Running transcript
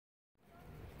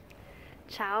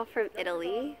Ciao from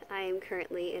Italy. I am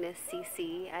currently in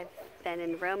Assisi. I've been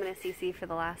in Rome and Assisi for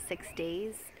the last 6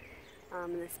 days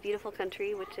in this beautiful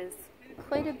country, which is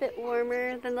quite a bit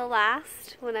warmer than the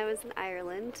last when I was in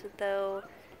Ireland, though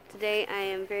today I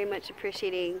am very much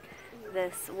appreciating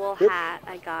this wool hat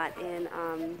I got in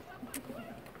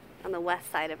on the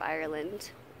west side of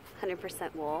Ireland,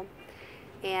 100% wool.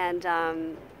 And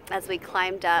as we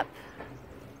climbed up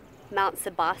Mount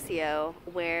Sebastio,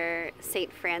 where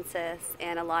St. Francis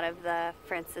and a lot of the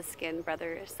Franciscan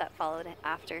brothers that followed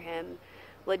after him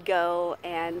would go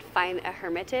and find a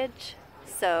hermitage.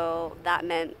 So that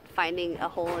meant finding a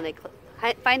hole in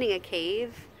finding a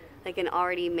cave, like an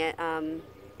already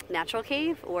natural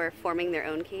cave, or forming their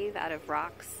own cave out of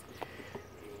rocks,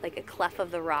 like a cleft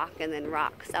of the rock and then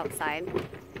rocks outside.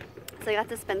 So I got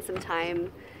to spend some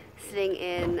time sitting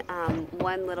in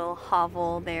one little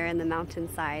hovel there in the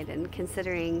mountainside and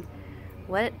considering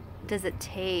what does it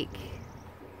take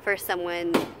for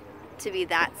someone to be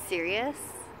that serious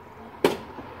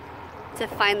to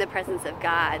find the presence of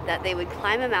God, that they would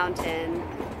climb a mountain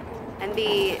and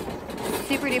be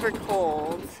super duper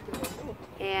cold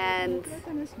and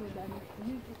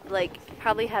like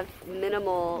probably have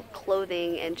minimal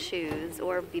clothing and shoes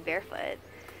or be barefoot,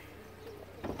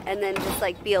 and then just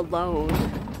like be alone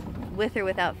with or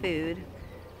without food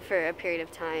for a period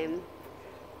of time.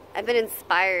 I've been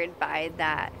inspired by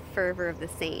that fervor of the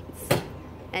saints.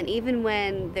 And even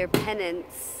when their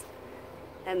penance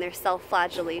and their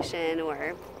self-flagellation,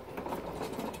 or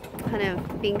kind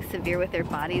of being severe with their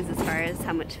bodies as far as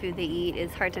how much food they eat,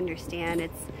 is hard to understand,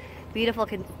 it's beautiful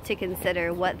to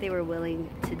consider what they were willing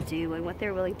to do and what they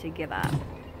were willing to give up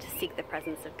to seek the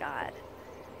presence of God.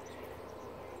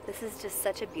 This is just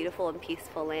such a beautiful and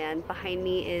peaceful land. Behind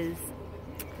me is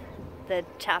the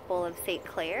Chapel of St.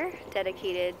 Clare,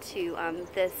 dedicated to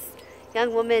this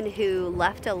young woman who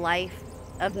left a life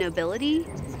of nobility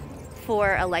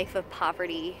for a life of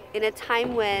poverty in a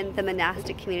time when the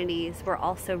monastic communities were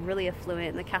also really affluent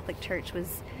and the Catholic Church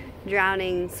was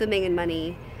swimming in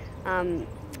money.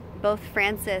 Both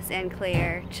Francis and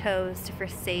Clare chose to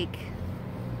forsake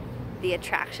the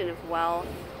attraction of wealth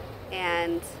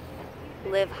and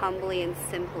live humbly and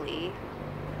simply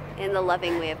in the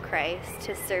loving way of Christ,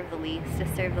 to serve the least,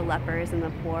 to serve the lepers and the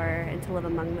poor, and to live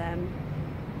among them.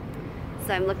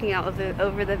 So I'm looking out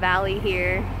over the valley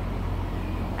here.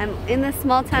 I'm in the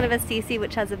small town of Assisi,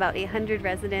 which has about 800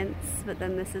 residents, but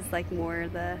then this is like more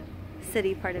the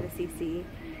city part of Assisi.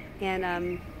 And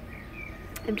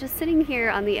I'm just sitting here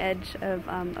on the edge of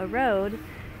a road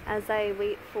as I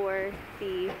wait for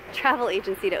the travel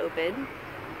agency to open,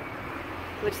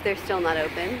 which they're still not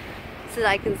open, so that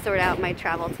I can sort out my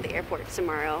travel to the airport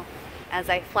tomorrow as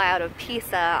I fly out of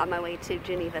Pisa on my way to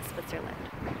Geneva, Switzerland.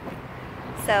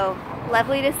 So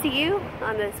lovely to see you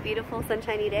on this beautiful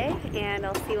sunshiny day, and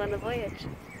I'll see you on the voyage.